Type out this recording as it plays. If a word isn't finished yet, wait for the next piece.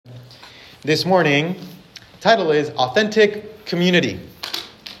this morning. Title is Authentic Community.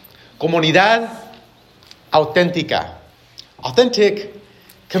 Comunidad auténtica. Authentic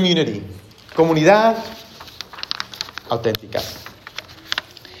community. Comunidad auténtica.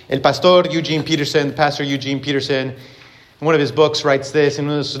 El pastor Eugene Peterson, Pastor Eugene Peterson, in one of his books writes this, en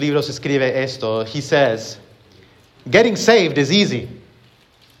uno de sus libros escribe esto. He says, getting saved is easy.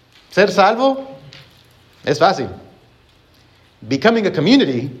 Ser salvo es fácil. Becoming a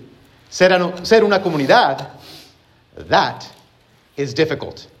community, ser una comunidad, that is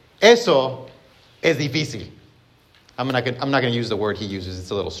difficult. Eso es difícil. I'm not going to use the word he uses. It's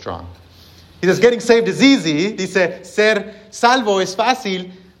a little strong. He says, getting saved is easy. Dice, ser salvo es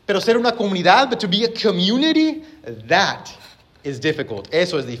fácil, pero ser una comunidad, but to be a community, that is difficult.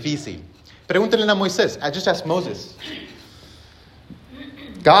 Eso es difícil. Pregúntenle a Moisés. I just asked Moses.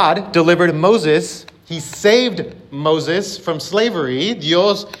 God delivered Moses. He saved Moses from slavery.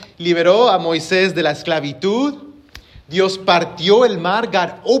 Dios liberó a Moisés de la esclavitud. Dios partió el mar.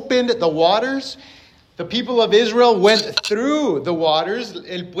 God opened the waters. The people of Israel went through the waters.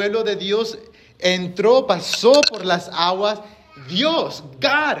 El pueblo de Dios entró, pasó por las aguas. Dios,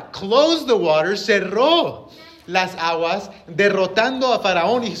 God, closed the waters, cerró las aguas, derrotando a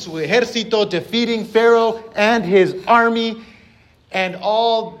Faraón y su ejército, defeating Pharaoh and his army. And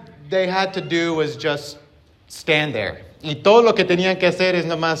all they had to do was just stand there. Y todo lo que tenían que hacer es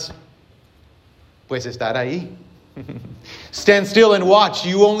nomás, pues estar ahí. Stand still and watch.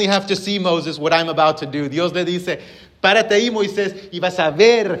 You only have to see, Moses, what I'm about to do. Dios le dice, párate ahí, Moisés, y vas a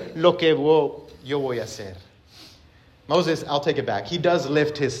ver lo que yo voy a hacer. Moses, I'll take it back. He does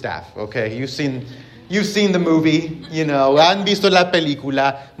lift his staff, okay? You've seen the movie, han visto la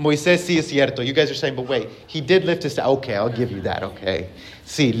película. Moisés sí es cierto. You guys are saying, but wait, he did lift his staff. Okay, I'll give you that, okay.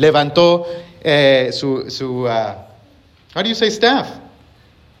 Sí, levantó su how do you say staff?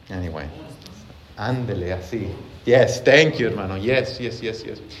 Anyway, ándele así. Yes, thank you, hermano. Yes.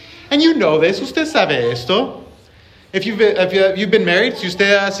 And you know this. Usted sabe esto. If you've been married, si usted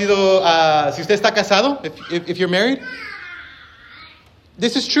está casado, if you're married,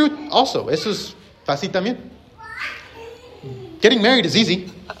 this is true also. Eso es fácil también. Getting married is easy.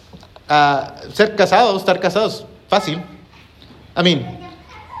 Estar casado es fácil. I mean,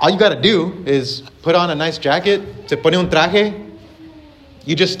 all you got to do is put on a nice jacket, se pone un traje,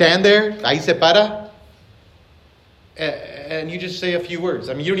 you just stand there, ahí se para, and you just say a few words.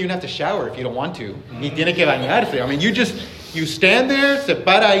 I mean, you don't even have to shower if you don't want to. Ni tiene que bañarse. I mean, you stand there, se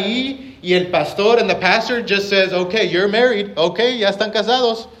para ahí, y el pastor and the pastor just says, okay, you're married. Okay, ya están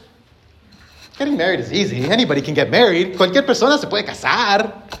casados. Getting married is easy. Anybody can get married. Cualquier persona se puede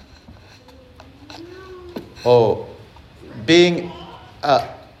casar. Oh, being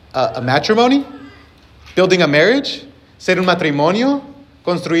a matrimony, building a marriage, ser un matrimonio,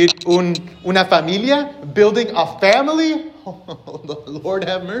 construir una familia, building a family. Oh, the Lord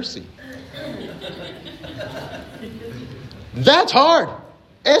have mercy. That's hard.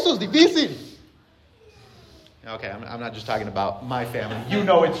 Eso es difícil. Okay, I'm not just talking about my family. You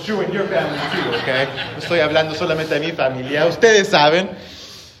know it's true in your family too, okay? No estoy hablando solamente de mi familia. Ustedes saben.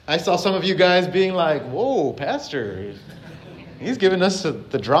 I saw some of you guys being like, whoa, Pastor, he's giving us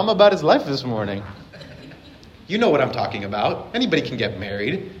the drama about his life this morning. You know what I'm talking about. Anybody can get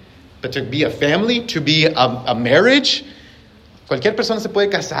married. But to be a family, to be a marriage, cualquier persona se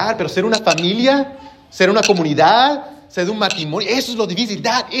puede casar, pero ser una familia, ser una comunidad, ser un matrimonio, eso es lo difícil.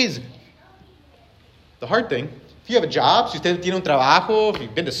 That is the hard thing. If you have a job, si usted tiene un trabajo, if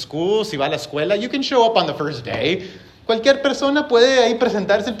you've been to school, si va a la escuela, you can show up on the first day. Cualquier persona puede ahí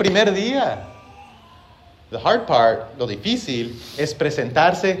presentarse el primer día. The hard part, lo difícil, es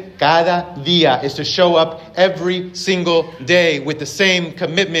presentarse cada día, is to show up every single day with the same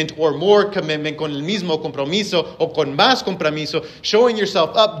commitment or more commitment, con el mismo compromiso o con más compromiso, showing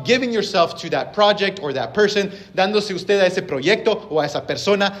yourself up, giving yourself to that project or that person, dándose usted a ese proyecto o a esa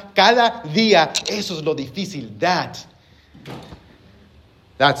persona cada día. Eso es lo difícil. That's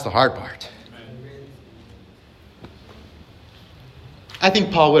the hard part. I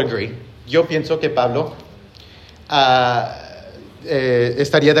think Paul would agree. Yo pienso que Pablo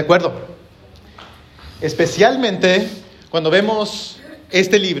estaría de acuerdo. Especialmente cuando vemos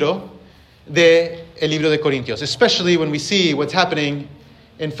este libro el libro de Corintios. Especially when we see what's happening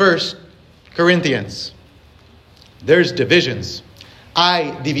in 1 Corinthians. There's divisions.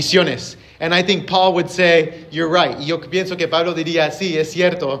 Hay divisiones And I think Paul would say, you're right. Y yo pienso que Pablo diría, sí, es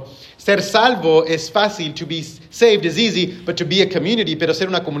cierto. Ser salvo es fácil. To be saved is easy. But to be a community, pero ser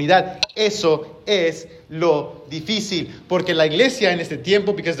una comunidad, eso es lo difícil. Porque la iglesia en este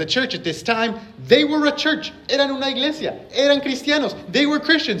tiempo, because the church at this time, they were a church. Eran una iglesia. Eran cristianos. They were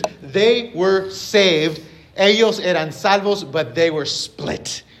Christians. They were saved. Ellos eran salvos, but they were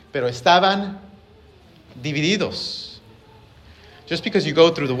split. Pero estaban divididos. Just because you go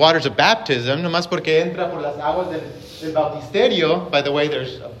through the waters of baptism, nomás porque entra por las aguas del bautisterio. By the way,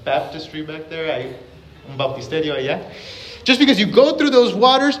 there's a baptistry back there. Hay un bautisterio allá. Just because you go through those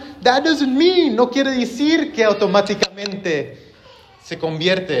waters, that doesn't mean, no quiere decir que automáticamente se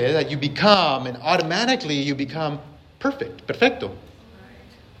convierte, that you become, and automatically you become perfecto.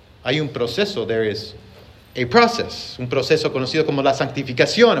 Hay un proceso, there is a process. Un proceso conocido como la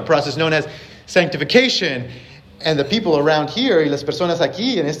santificación, a process known as sanctification. And the people around here y las personas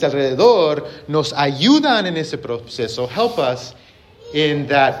aquí en este alrededor nos ayudan en ese proceso, help us in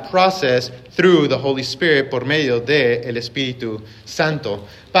that process through the Holy Spirit por medio de el Espíritu Santo.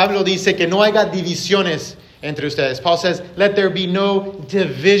 Pablo dice que no haya divisiones entre ustedes. Paul says, let there be no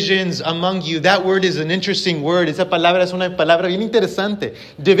divisions among you. That word is an interesting word. Esa palabra es una palabra bien interesante.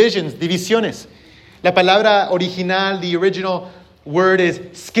 Divisions, divisiones. La palabra original, the original word is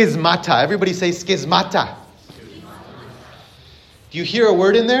schismata. Everybody say schismata. Do you hear a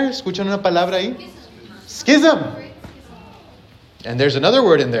word in there? ¿Escuchan una palabra ahí? Schism. And there's another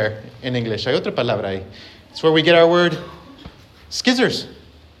word in there in English. Hay otra palabra ahí. It's where we get our word scissors.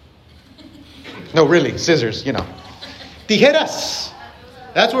 No, really, scissors, you know. Tijeras.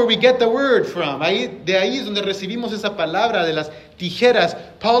 That's where we get the word from. De ahí es donde recibimos esa palabra de las tijeras.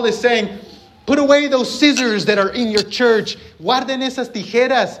 Paul is saying, put away those scissors that are in your church. Guarden esas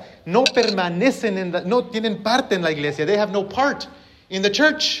tijeras. No permanecen, no tienen parte en la iglesia. They have no part in the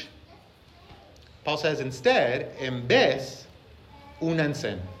church. Paul says, instead, en vez,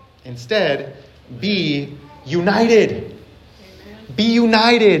 únanse. Instead, be united. Be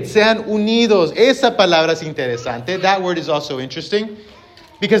united. Sean unidos. Esa palabra es interesante. That word is also interesting.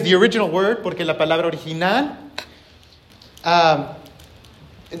 Because the original word, porque la palabra original,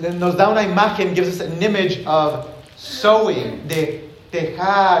 nos da una imagen, gives us an image of sewing, de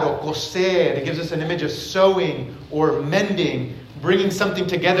tejar o coser. It gives us an image of sewing or mending, bringing something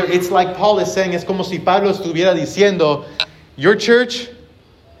together. It's like Paul is saying, es como si Pablo estuviera diciendo, your church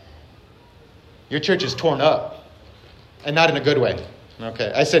is torn up. And not in a good way.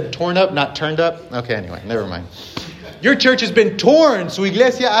 Okay, I said torn up, not turned up. Okay, anyway, never mind. Your church has been torn. Su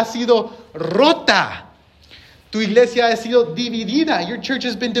iglesia ha sido rota. Tu iglesia ha sido dividida. Your church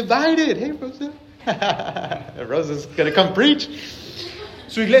has been divided. Hey, Rosa. Rosa's going to come preach.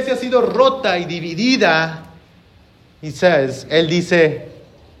 Su iglesia ha sido rota y dividida. He says, él dice,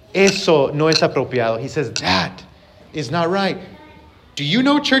 eso no es apropiado. He says, that is not right. Do you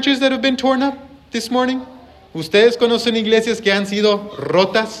know churches that have been torn up this morning? ¿Ustedes conocen iglesias que han sido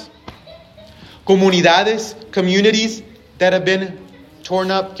rotas? Comunidades, communities that have been torn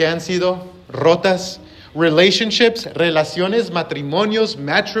up, que han sido rotas. Relationships, relaciones, matrimonios,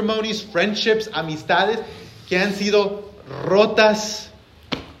 matrimonies, friendships, amistades, que han sido rotas.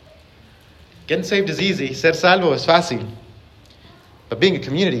 Getting saved is easy. Ser salvo es fácil. But being a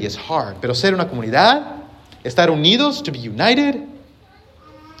community is hard. Pero ser una comunidad, estar unidos, to be united,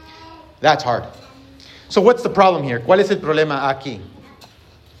 that's hard. So what's the problem here? ¿Cuál es el problema aquí?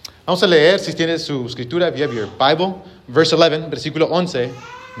 Vamos a leer, si tienes su escritura, if you have your Bible, verse 11, versículo 11,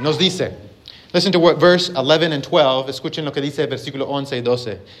 nos dice, listen to what verse 11 and 12, escuchen lo que dice versículo 11 y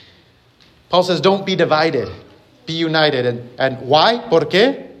 12. Paul says, don't be divided, be united. And why? ¿Por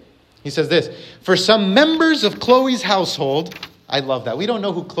qué? He says this, for some members of Chloe's household, I love that. We don't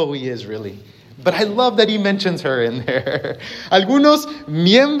know who Chloe is really, but I love that he mentions her in there. Algunos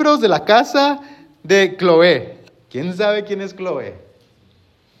miembros de la casa de Chloe. ¿Quién sabe quién es Chloe?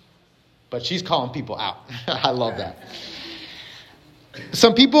 But she's calling people out. I love that.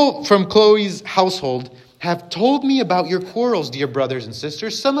 Some people from Chloe's household have told me about your quarrels, dear brothers and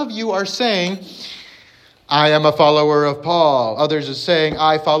sisters. Some of you are saying, I am a follower of Paul. Others are saying,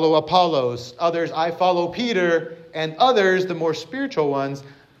 I follow Apollos. Others, I follow Peter. And others, the more spiritual ones,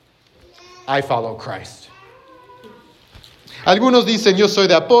 I follow Christ. Algunos dicen, yo soy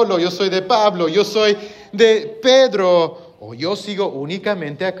de Apolo, yo soy de Pablo, yo soy de Pedro, o yo sigo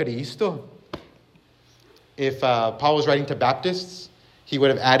únicamente a Cristo. If Paul was writing to Baptists, he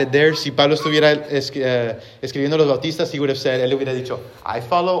would have added there, si Pablo estuviera escribiendo a los bautistas, he would have said, él hubiera dicho, I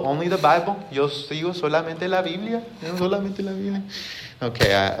follow only the Bible, yo sigo solamente la Biblia, solamente la Biblia.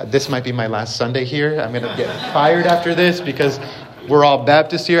 Okay, this might be my last Sunday here. I'm going to get fired after this because We're all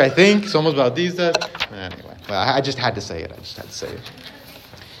Baptists here, I think. Somos Bautistas. Anyway, well, I just had to say it.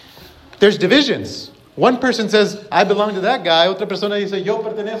 There's divisions. One person says, I belong to that guy. Otra persona dice, yo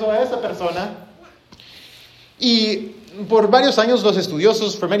pertenezco a esa persona. Y por varios años los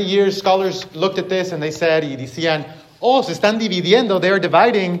estudiosos, for many years, scholars looked at this and they said, y decían, se están dividiendo. They are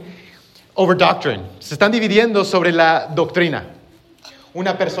dividing over doctrine. Se están dividiendo sobre la doctrina.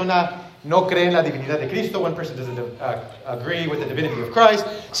 Una persona no cree en la divinidad de Cristo. One person doesn't agree with the divinity of Christ.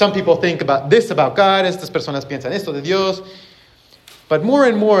 Some people think about this about God. Estas personas piensan esto de Dios. But more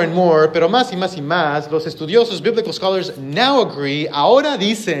and more and more, pero más y más y más, los estudiosos, biblical scholars, now agree, ahora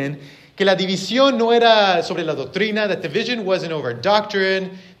dicen que la división no era sobre la doctrina. That division wasn't over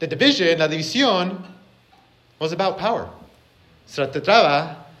doctrine. The division, la división, was about power. Se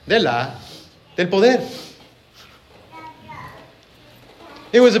trataba del poder.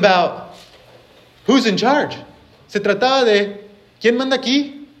 It was about who's in charge. Se trataba de quién manda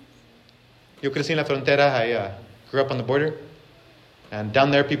aquí. Yo crecí en la frontera. I grew up on the border. And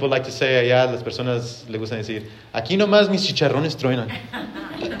down there people like to say, allá las personas le gustan decir, aquí nomás mis chicharrones truenan.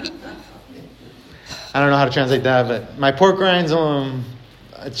 I don't know how to translate that, but my pork rinds,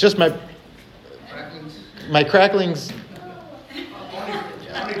 it's just my cracklings.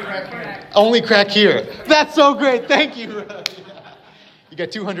 Only crack here. That's so great. Thank you. You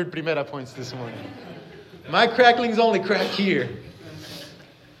got 200 primera points this morning. My cracklings only crack here.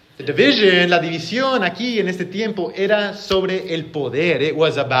 The division, la división aquí en este tiempo era sobre el poder. It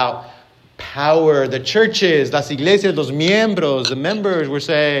was about power. The churches, las iglesias, los miembros, the members were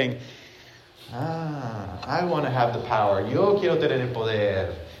saying, I want to have the power. Yo quiero tener el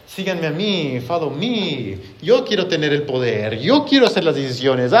poder. Síganme a mí, follow me. Yo quiero tener el poder. Yo quiero hacer las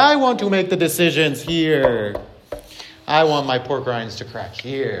decisiones. I want to make the decisions here. I want my pork rinds to crack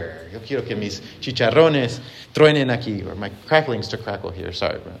here. Yo quiero que mis chicharrones truenen aquí. Or my cracklings to crackle here.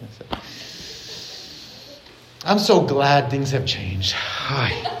 Sorry, bro. I'm so glad things have changed.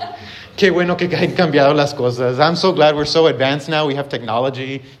 Ay, qué bueno que han cambiado las cosas. I'm so glad we're so advanced now. We have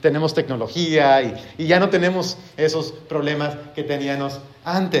technology. Tenemos tecnología. Y ya no tenemos esos problemas que teníamos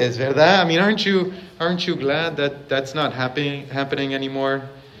antes, ¿verdad? I mean, aren't you glad that that's not happening anymore?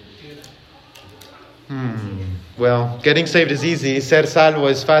 Well, getting saved is easy. Ser salvo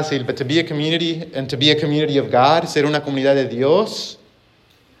es fácil. But to be a community and to be a community of God, ser una comunidad de Dios,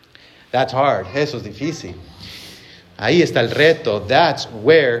 that's hard. Eso es difícil. Ahí está el reto. That's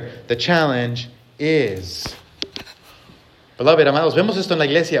where the challenge is. Beloved, amados, vemos esto en la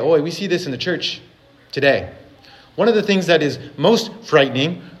iglesia hoy. We see this in the church today. One of the things that is most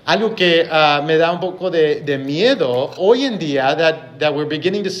frightening, algo que me da un poco de miedo hoy en día, that we're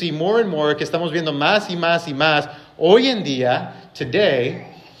beginning to see more and more, que estamos viendo más y más y más hoy en día, today,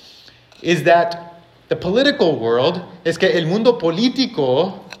 is that the political world, es que el mundo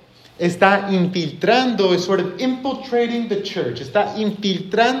político está infiltrando, is sort of infiltrating the church, está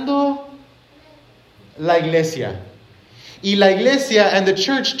infiltrando la iglesia. Y la iglesia and the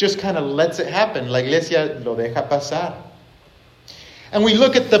church just kind of lets it happen. La iglesia lo deja pasar. And we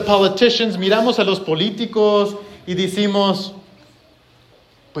look at the politicians, miramos a los políticos y decimos,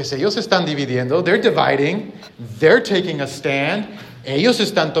 pues ellos están dividiendo, they're dividing, they're taking a stand, ellos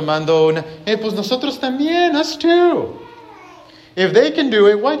están tomando una, pues nosotros también, us too. If they can do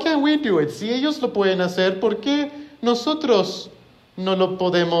it, why can't we do it? Si ellos lo pueden hacer, ¿por qué nosotros no lo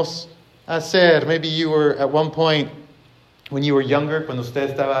podemos hacer? Maybe you were at one point, when you were younger, cuando usted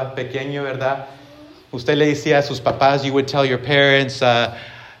estaba pequeño, ¿verdad? Usted le decía a sus papás, you would tell your parents,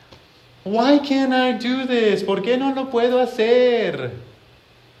 why can't I do this? ¿Por qué no lo puedo hacer?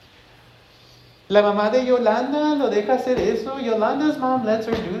 La mamá de Yolanda lo deja hacer eso. Yolanda's mom lets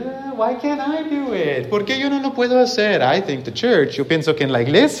her do that. Why can't I do it? ¿Por qué yo no lo puedo hacer? I think the church, yo pienso que en la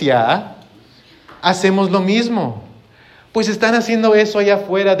iglesia hacemos lo mismo. Pues están haciendo eso allá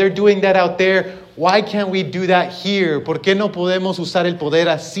afuera. They're doing that out there. Why can't we do that here? ¿Por qué no podemos usar el poder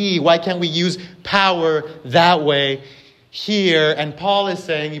así? Why can't we use power that way here? And Paul is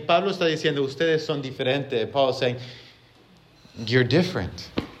saying, y Pablo está diciendo, ustedes son diferentes. Paul is saying, you're different.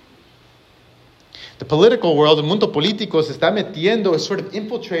 The political world, el mundo político se está metiendo, is sort of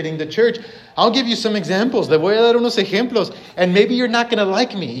infiltrating the church. I'll give you some examples. Le voy a dar unos ejemplos. And maybe you're not going to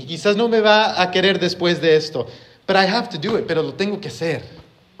like me. Quizás no me va a querer después de esto. But I have to do it. Pero lo tengo que hacer.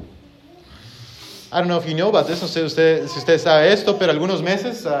 I don't know if you know about this. No sé si usted sabe esto, pero algunos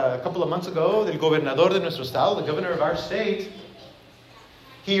meses, a couple of months ago, el gobernador de nuestro estado, the governor of our state,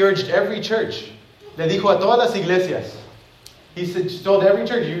 he urged every church. Le dijo a todas las iglesias. He told every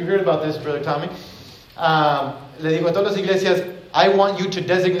church, you heard about this, Brother Tommy. Le dijo a todas las iglesias, I want you to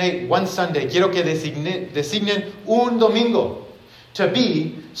designate one Sunday. Quiero que designen un domingo to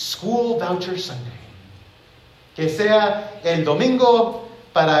be School Voucher Sunday. Que sea el domingo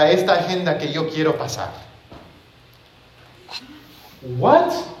para esta agenda que yo quiero pasar.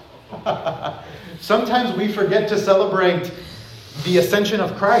 What? Sometimes we forget to celebrate the ascension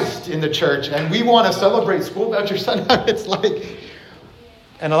of Christ in the church, and we want to celebrate School Voucher Sunday. It's like,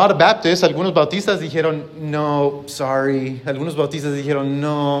 and a lot of Baptists, algunos bautistas dijeron, no, sorry. Algunos bautistas dijeron,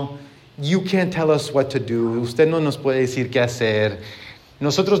 no, you can't tell us what to do. Usted no nos puede decir qué hacer.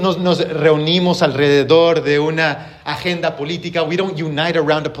 Nosotros nos reunimos alrededor de una agenda política. We don't unite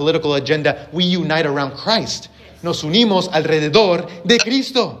around a political agenda. We unite around Christ. Nos unimos alrededor de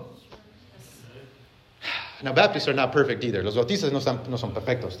Cristo. Now, Baptists are not perfect either. Los bautistas no son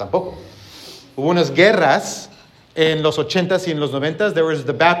perfectos tampoco. Hubo unas guerras en los 80s y en los 90s. There was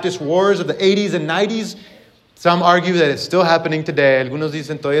the Baptist wars of the 80s and 90s. Some argue that it's still happening today. Algunos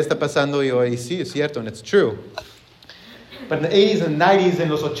dicen todavía está pasando y hoy sí, es cierto, and it's true. But in the 80s and 90s, en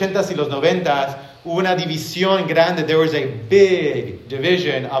los 80s y los 90s, hubo una división grande. There was a big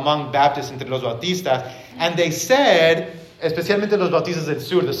division among Baptists entre los bautistas. And they said, especialmente los bautistas del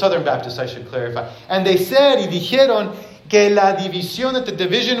sur, the Southern Baptists, I should clarify. And they said, y dijeron, que la división, that the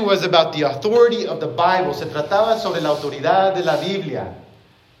division was about the authority of the Bible. Se trataba sobre la autoridad de la Biblia.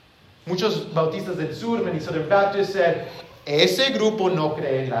 Muchos bautistas del sur, many Southern Baptists said, ese grupo no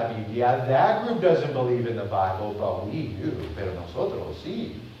cree en la Biblia. That group doesn't believe in the Bible, but we do. Pero nosotros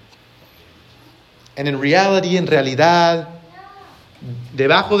sí. And in reality, en realidad,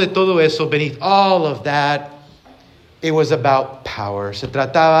 debajo de todo eso, beneath all of that, it was about power. Se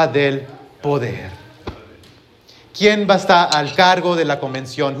trataba del poder. ¿Quién va a estar al cargo de la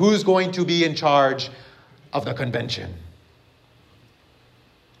convención? Who's going to be in charge of the convention?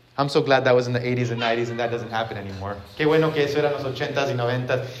 I'm so glad that was in the 80s and 90s and that doesn't happen anymore. Qué bueno que eso era en los 80s y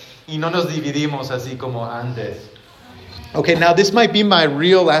 90s y no nos dividimos así como antes. Okay, now this might be my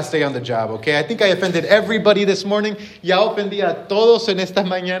real last day on the job, okay? I think I offended everybody this morning. Ya ofendí a todos en esta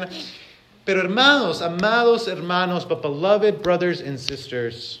mañana. Pero hermanos, amados hermanos, but beloved brothers and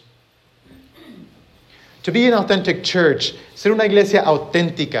sisters, to be an authentic church, ser una iglesia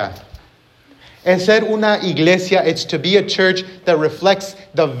auténtica, es ser una iglesia, it's to be a church that reflects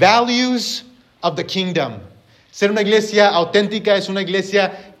the values of the kingdom. Ser una iglesia auténtica es una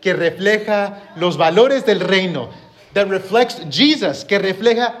iglesia que refleja los valores del reino. That reflects Jesus, que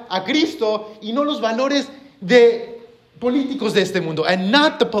refleja a Cristo y no los valores de políticos de este mundo. And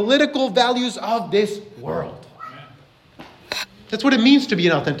not the political values of this world. That's what it means to be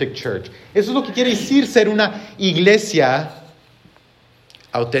an authentic church. Eso es lo que quiere decir ser una iglesia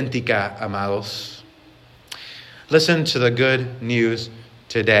auténtica, amados. Listen to the good news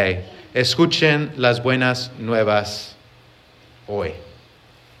today. Escuchen las buenas nuevas hoy.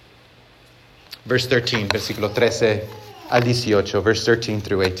 Verse 13, versículo 13 al 18, verse 13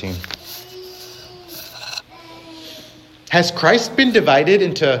 through 18. Has Christ been divided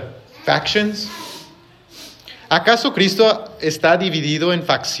into factions? ¿Acaso Cristo está dividido en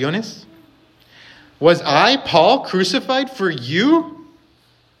facciones? Was I, Paul, crucified for you?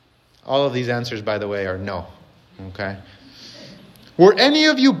 All of these answers, by the way, are no. Okay. Were any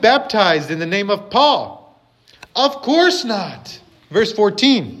of you baptized in the name of Paul? Of course not. Verse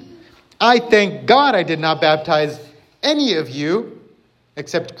 14. I thank God I did not baptize any of you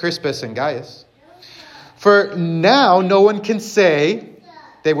except Crispus and Gaius. For now no one can say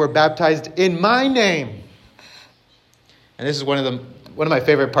they were baptized in my name. And this is one of my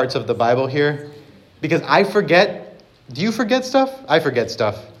favorite parts of the Bible here, because I forget. Do you forget stuff? I forget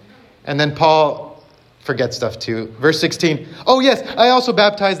stuff. And then Paul forgets stuff too. Verse 16. Oh yes, I also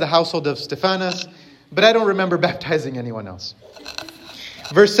baptized the household of Stephanas, but I don't remember baptizing anyone else.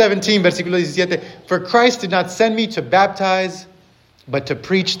 Verse 17, versículo 17. For Christ did not send me to baptize, but to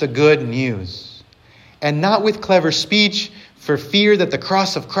preach the good news. And not with clever speech, for fear that the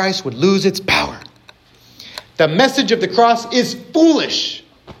cross of Christ would lose its power. The message of the cross is foolish.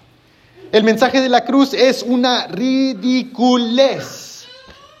 El mensaje de la cruz es una ridiculez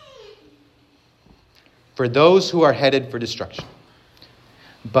for those who are headed for destruction.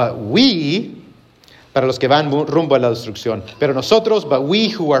 But we, para los que van rumbo a la destrucción, pero nosotros, but we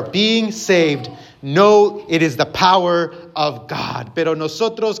who are being saved, know it is the power of God. Pero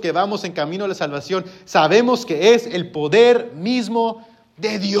nosotros que vamos en camino a la salvación, sabemos que es el poder mismo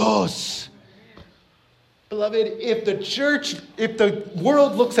de Dios. Beloved, if the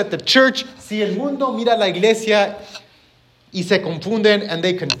world looks at the church, si el mundo mira la iglesia y se confunden and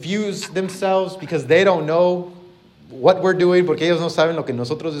they confuse themselves because they don't know what we're doing, porque ellos no saben lo que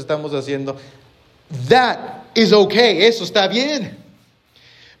nosotros estamos haciendo, that is okay. Eso está bien.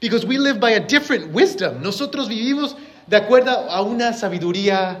 Because we live by a different wisdom. Nosotros vivimos de acuerdo a una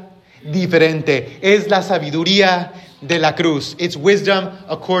sabiduría diferente. Es la sabiduría de la cruz. It's wisdom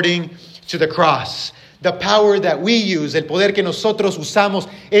according to the cross. The power that we use, el poder que nosotros usamos,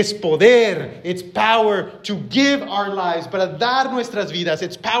 es poder. It's power to give our lives, para dar nuestras vidas.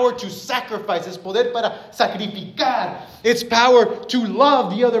 It's power to sacrifice, es poder para sacrificar. It's power to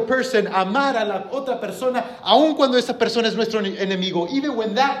love the other person, amar a la otra persona, aun cuando esa persona es nuestro enemigo. Even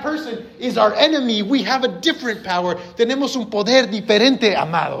when that person is our enemy, we have a different power. Tenemos un poder diferente,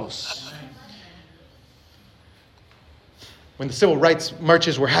 amados. When the civil rights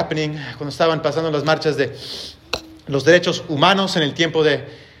marches were happening, cuando estaban pasando las marchas de los derechos humanos en el tiempo de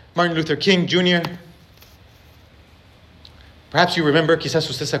Martin Luther King Jr., perhaps you remember, quizás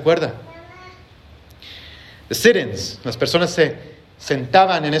usted se acuerda, the sit-ins, las personas se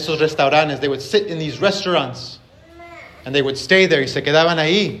sentaban en esos restaurantes, they would sit in these restaurants, and they would stay there, y se quedaban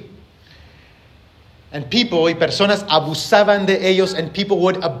ahí. And people y personas abusaban de ellos, and people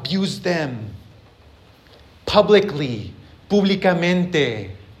would abuse them publicly, públicamente.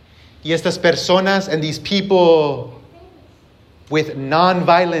 Y estas personas and these people with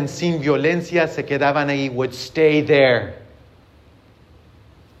non-violence, sin violencia, se quedaban ahí, would stay there.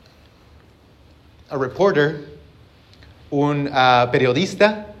 A reporter, un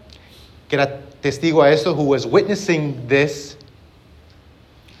periodista que era testigo a esto, who was witnessing this,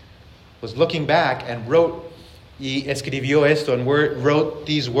 was looking back and wrote y escribió esto and wrote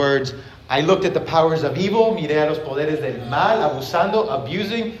these words. I looked at the powers of evil, miré a los poderes del mal, abusando,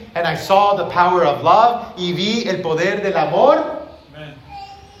 abusing, and I saw the power of love, y vi el poder del amor. Amen.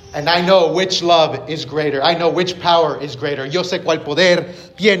 And I know which love is greater. I know which power is greater. Yo sé cuál poder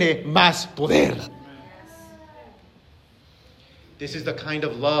tiene más poder. Amen. This is the kind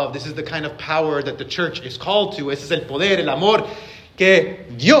of love, this is the kind of power that the church is called to. Ese es el poder, el amor que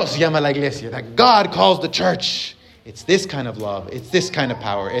Dios llama a la iglesia, that God calls the church. It's this kind of love. It's this kind of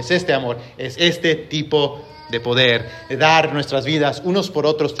power. Es este amor. Es este tipo de poder. De dar nuestras vidas unos por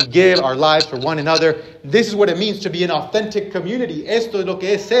otros. To give our lives for one another. This is what it means to be an authentic community. Esto es lo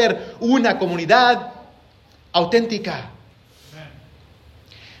que es ser una comunidad auténtica.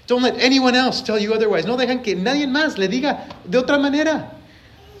 Don't let anyone else tell you otherwise. No dejan que nadie más le diga de otra manera.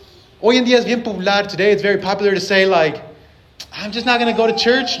 Hoy en día es bien popular. Today it's very popular to say like, I'm just not going to go to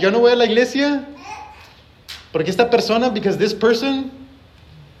church. Yo no voy a la iglesia. Porque esta persona, because this person,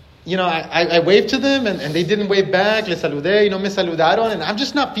 you know, I waved to them and they didn't wave back. Les saludé y no me saludaron. And I'm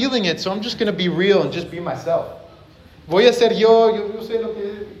just not feeling it. So I'm just going to be real and just be myself. Voy a ser yo sé lo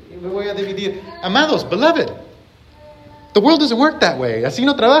que me voy a dividir. Amados, beloved, the world doesn't work that way. Así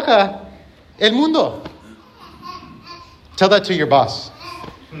no trabaja el mundo. Tell that to your boss.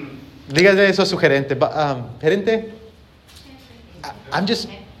 Dígale eso a su gerente. Gerente, I'm just,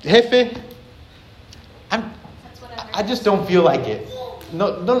 jefe, I just don't feel like it.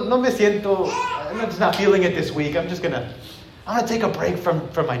 No me siento, I'm just not feeling it this week. I'm gonna take a break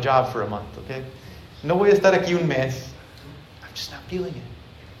from my job for a month, okay? No voy a estar aquí un mes. I'm just not feeling it.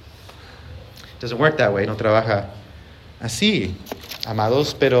 It doesn't work that way. No trabaja así,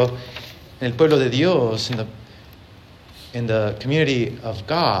 amados, pero en el pueblo de Dios, in the community of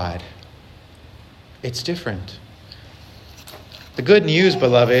God, it's different. The good news,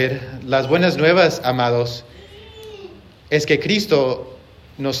 beloved, las buenas nuevas, amados, es que Cristo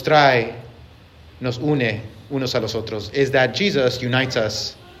nos une unos a los otros. Is that Jesus unites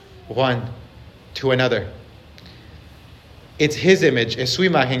us one to another. It's His image, es su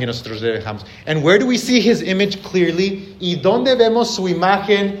imagen que nosotros dejamos. And where do we see His image clearly? ¿Y dónde vemos su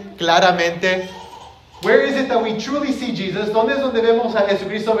imagen claramente? Where is it that we truly see Jesus? ¿Dónde es donde vemos a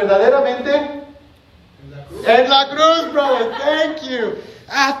Jesucristo verdaderamente? En la cruz, brother. Thank you.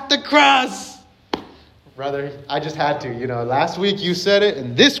 At the cross. Brother, I just had to. You know, last week you said it,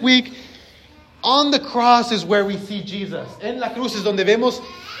 and this week, on the cross is where we see Jesus. En la cruz es donde vemos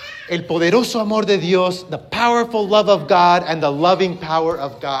el poderoso amor de Dios, the powerful love of God, and the loving power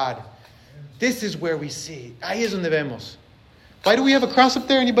of God. This is where we see. Ahí es donde vemos. Why do we have a cross up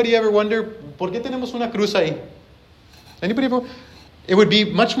there? Anybody ever wonder, ¿por qué tenemos una cruz ahí? Anybody ever? It would be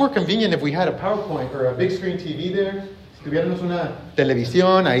much more convenient if we had a PowerPoint or a big screen TV there. Si tuviéramos una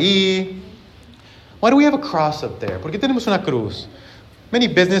televisión ahí. Why do we have a cross up there? ¿Por qué tenemos una cruz? Many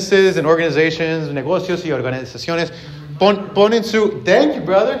businesses and organizations, negocios y organizaciones ponen su... Thank you,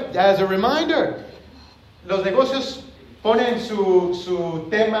 brother. As a reminder. Los negocios ponen su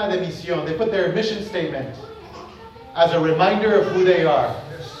tema de misión. They put their mission statement as a reminder of who they are.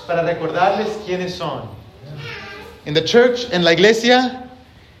 Para recordarles quiénes son. In the church, en la iglesia,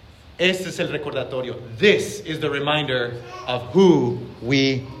 este es el recordatorio. This is the reminder of who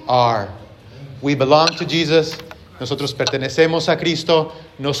we are. We belong to Jesus. Nosotros pertenecemos a Cristo.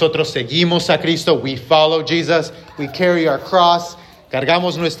 Nosotros seguimos a Cristo. We follow Jesus. We carry our cross.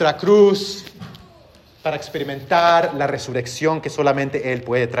 Cargamos nuestra cruz para experimentar la resurrección que solamente Él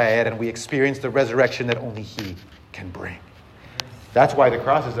puede traer. And we experience the resurrection that only He can bring. That's why the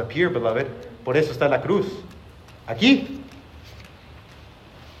cross is up here, beloved. Por eso está la cruz. Aquí.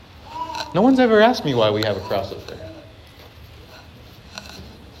 No one's ever asked me why we have a cross up there.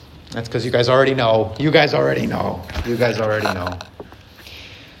 That's because you guys already know. You guys already know. You guys already know.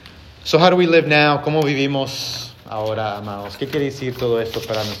 So how do we live now? ¿Cómo vivimos ahora, amados? ¿Qué quiere decir todo esto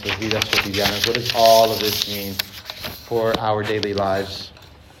para nuestras vidas cotidianas? What does all of this mean for our daily lives?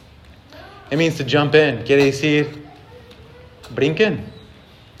 It means to jump in. Quiere decir, brinquen.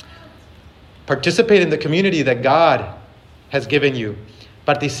 Participate in the community that God has given you.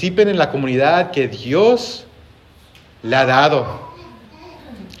 Participen en la comunidad que Dios le ha dado.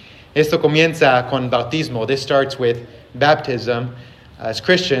 Esto comienza con bautismo. This starts with baptism. As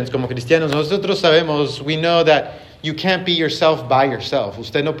Christians, como cristianos, nosotros sabemos, we know that you can't be yourself by yourself.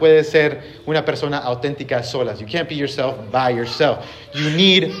 Usted no puede ser una persona auténtica solas. You can't be yourself by yourself. You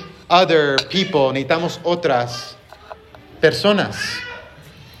need other people. Necesitamos otras personas.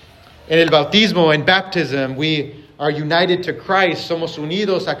 En el bautismo, en baptism, we are united to Christ. Somos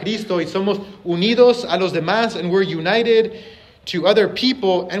unidos a Cristo y somos unidos a los demás, and we're united to other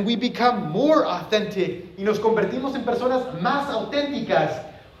people, and we become more authentic. Y nos convertimos en personas más auténticas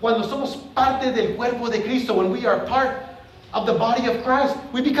cuando somos parte del cuerpo de Cristo. When we are part of the body of Christ,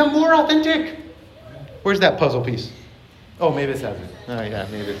 we become more authentic. Where's that puzzle piece? Oh, maybe it's happening. Oh, yeah,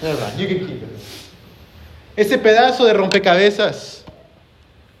 maybe. Never mind. You can keep it. Ese pedazo de rompecabezas.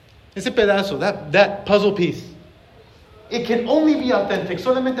 Ese pedazo, that puzzle piece. It can only be authentic.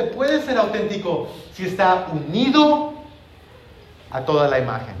 Solamente puede ser auténtico si está unido a toda la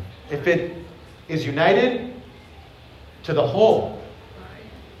imagen. If it is united to the whole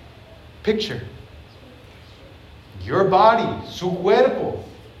picture. Your body, su cuerpo.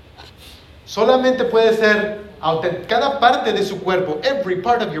 Solamente puede ser auténtico. Cada parte de su cuerpo, every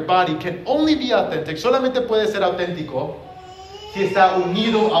part of your body can only be authentic. Solamente puede ser auténtico si está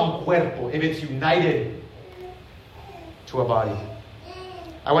unido a un cuerpo. If it's united to a body.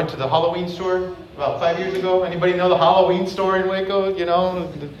 I went to the Halloween store about 5 years ago. Anybody know the Halloween store in Waco? You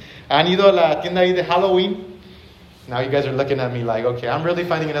know, ¿han ido a la tienda ahí de Halloween? Now you guys are looking at me like, okay, I'm really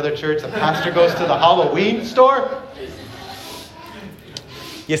finding another church. The pastor goes to the Halloween store.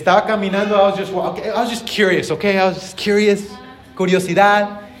 Y estaba caminando. I was just curious, okay? I was just curious,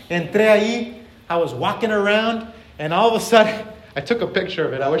 curiosidad. Entré ahí. I was walking around, and all of a sudden, I took a picture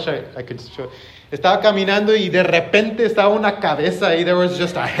of it. I wish I could show. Estaba caminando y de repente estaba una cabeza y there was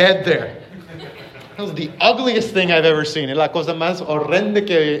just a head there. That was the ugliest thing I've ever seen. Es la cosa más horrenda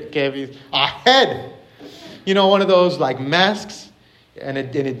que he visto. A head. You know, one of those like masks. And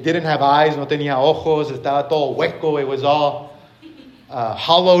it didn't have eyes, no tenía ojos. Estaba todo hueco. It was all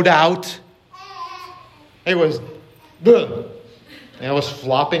hollowed out. It was... Ugh. And it was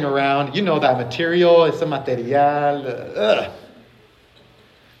flopping around. You know that material. Ese material. Ugh.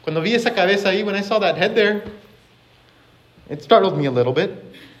 Cuando vi esa cabeza ahí, when I saw that head there, it startled me a little bit.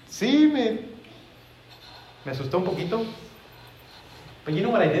 Sí, me asustó un poquito. But you know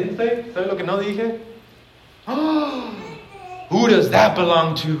what I didn't say? ¿Sabes lo que no dije? Oh, who does that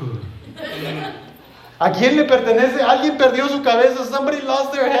belong to? ¿A quién le pertenece? Alguien perdió su cabeza. Somebody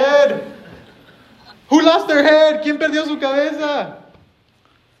lost their head. Who lost their head? ¿Quién perdió su cabeza?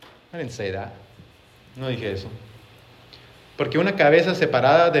 I didn't say that. No dije eso. Porque una cabeza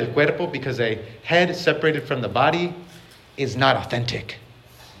separada del cuerpo, because a head separated from the body, is not authentic.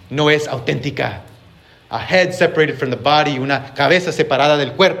 No es auténtica. A head separated from the body, una cabeza separada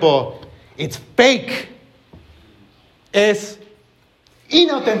del cuerpo, it's fake. Es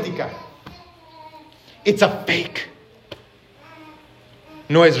inauténtica. It's a fake.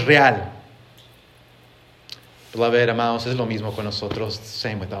 No es real. Beloved, amados, es lo mismo con nosotros.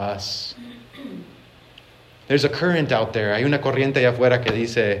 Same with us. There's a current out there. Hay una corriente allá afuera que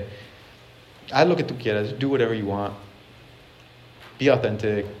dice, haz lo que tú quieras. Do whatever you want. Be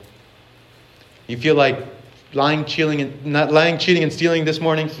authentic. You feel like lying, cheating, and stealing this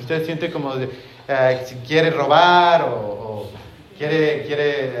morning. Si usted siente como si quiere robar o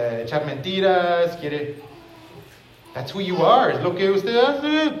quiere echar mentiras, that's who you are. Es lo que usted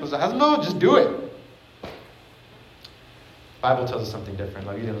hace. Pues hazlo. Just do it. Bible tells us something different.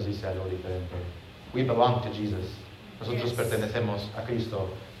 La Biblia nos dice algo diferente. We belong to Jesus. Nosotros pertenecemos a Cristo.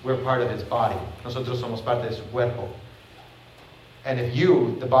 We're part of His body. Nosotros somos parte de su cuerpo. And if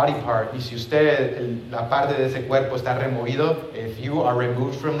you, the body part, y si usted, la parte de ese cuerpo está removido, if you are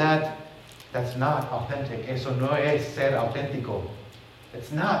removed from that, That's not authentic. Eso no es ser auténtico.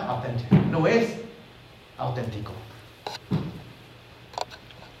 It's not authentic. No es auténtico.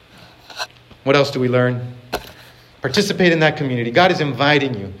 What else do we learn? Participate in that community. God is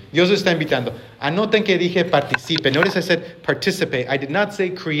inviting you. Dios os está invitando. Anoten que dije participe. Notice I said participate. I did not say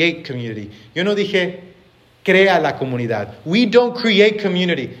create community. Yo no dije crea la comunidad. We don't create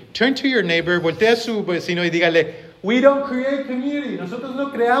community. Turn to your neighbor, voltea a su vecino y dígale, we don't create community. Nosotros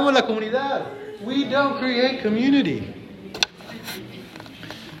no creamos la comunidad. We don't create community.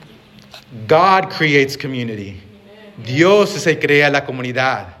 God creates community. Dios es el que crea la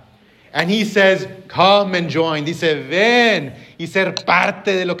comunidad. And he says, come and join. Dice, ven y ser parte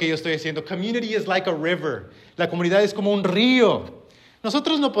de lo que yo estoy haciendo. Community is like a river. La comunidad es como un río.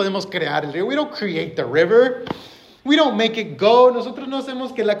 Nosotros no podemos crear el río. We don't create the river. We don't make it go. Nosotros no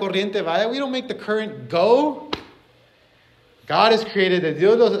hacemos que la corriente vaya. We don't make the current go. God has created it.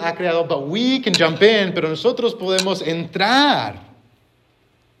 Dios los ha creado, but we can jump in, pero nosotros podemos entrar.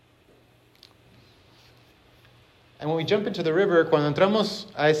 And when we jump into the river, cuando entramos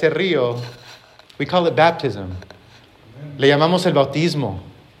a ese río, we call it baptism. Le llamamos el bautismo.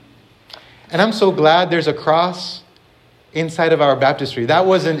 And I'm so glad there's a cross inside of our baptistry. That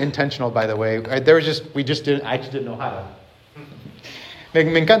wasn't intentional, by the way. I just didn't know how to.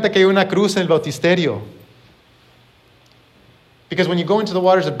 Me encanta que hay una cruz en el bautisterio. Because when you go into the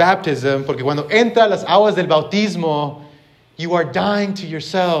waters of baptism, porque cuando entra las aguas del bautismo, you are dying to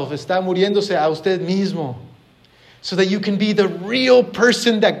yourself. Está muriéndose a usted mismo. So that you can be the real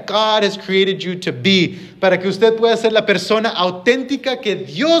person that God has created you to be. Para que usted pueda ser la persona auténtica que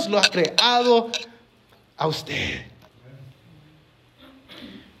Dios lo ha creado a usted.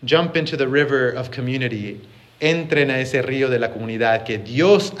 Jump into the river of community. Entren a ese río de la comunidad que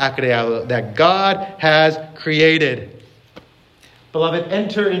Dios ha creado, that God has created. Beloved,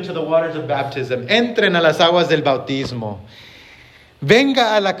 enter into the waters of baptism. Entren a las aguas del bautismo.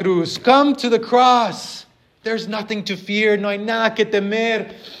 Venga a la cruz. Come to the cross. There's nothing to fear. No hay nada que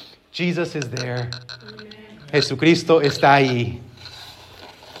temer. Jesus is there. Amen. Jesucristo está ahí.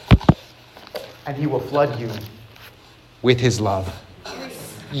 And he will flood you with his love.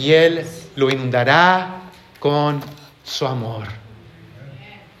 Y él lo inundará con su amor.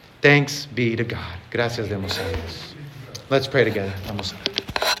 Thanks be to God. Gracias demos a Dios. Let's pray together. Vamos a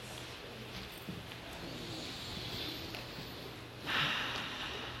orar.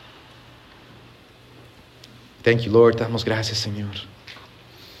 Thank you, Lord. Te damos gracias, Señor.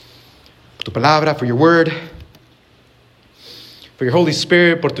 Por tu palabra, for your word. For your Holy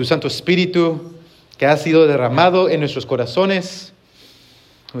Spirit, por tu Santo Espíritu que ha sido derramado en nuestros corazones.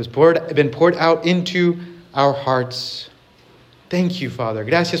 Who has been poured out into our hearts. Thank you, Father.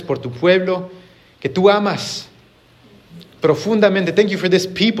 Gracias por tu pueblo que tú amas profundamente. Thank you for this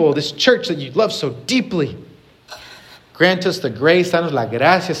people, this church that you love so deeply. Grant us the grace, danos la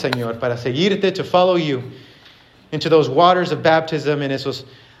gracia, Señor, para seguirte, to follow you into those waters of baptism, en esas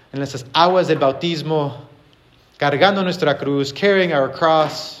aguas del bautismo, cargando nuestra cruz, carrying our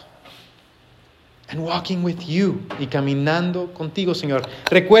cross, and walking with you, y caminando contigo, Señor.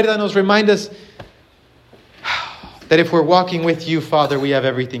 Recuérdanos, remind us that if we're walking with you, Father, we have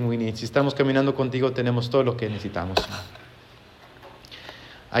everything we need. Si estamos caminando contigo, tenemos todo lo que necesitamos, Señor.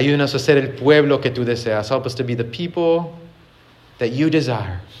 Ayúdanos a ser el pueblo que tú deseas. Help us to be the people that you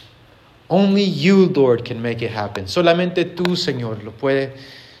desire. Only you, Lord, can make it happen. Solamente tú, Señor, lo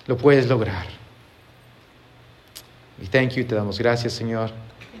puedes lograr. We thank you, te damos gracias, Señor.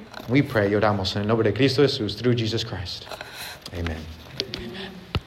 We pray y oramos en el nombre de Cristo Jesús, through Jesus Christ. Amen.